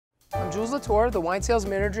I'm Jules Latour, the wine sales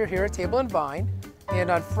manager here at Table & Vine. And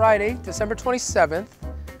on Friday, December 27th,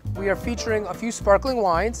 we are featuring a few sparkling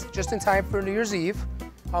wines just in time for New Year's Eve.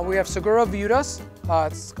 We have Segura Viudas,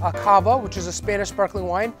 it's a cava, which is a Spanish sparkling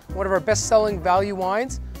wine, one of our best-selling value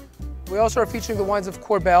wines. We also are featuring the wines of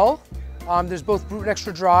Korbel. There's both brut and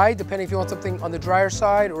extra dry, depending if you want something on the drier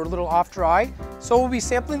side or a little off dry. So we'll be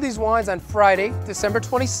sampling these wines on Friday, December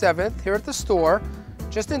 27th, here at the store,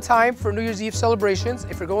 just in time for New Year's Eve celebrations.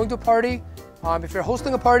 If you're going to a party, if you're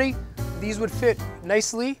hosting a party, these would fit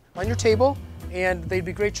nicely on your table, and they'd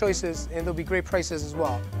be great choices, and they'll be great prices as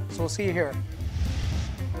well. So we'll see you here.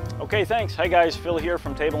 Okay, thanks. Hi guys, Phil here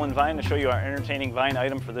from Table & Vine to show you our entertaining Vine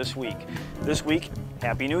item for this week. This week,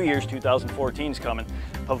 Happy New Year's 2014 is coming.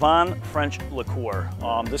 Pavan French liqueur.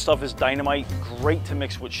 This stuff is dynamite, great to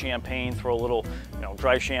mix with champagne. Throw a little,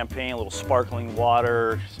 dry champagne, a little sparkling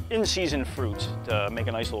water, in-season fruits to make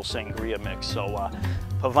a nice little sangria mix. So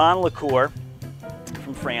Pavan liqueur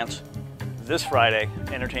from France, this Friday,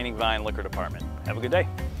 entertaining Vine liquor department. Have a good day.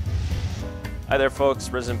 Hi there folks,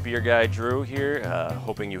 resident beer guy Drew here,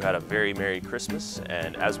 hoping you had a very Merry Christmas,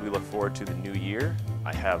 and as we look forward to the new year,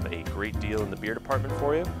 I have a great deal in the beer department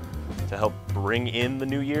for you to help bring in the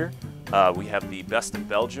new year. We have the Best of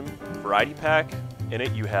Belgium variety pack. In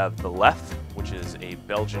it you have the Lef, which is a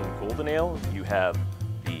Belgian golden ale. You have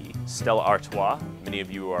the Stella Artois, many of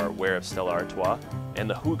you are aware of Stella Artois, and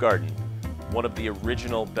the Hoegaarden, one of the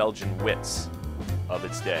original Belgian wits of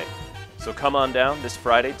its day. So come on down this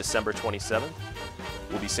Friday, December 27th.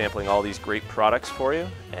 We'll be sampling all these great products for you,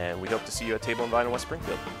 and we hope to see you at Table & Vine in West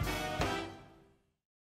Springfield.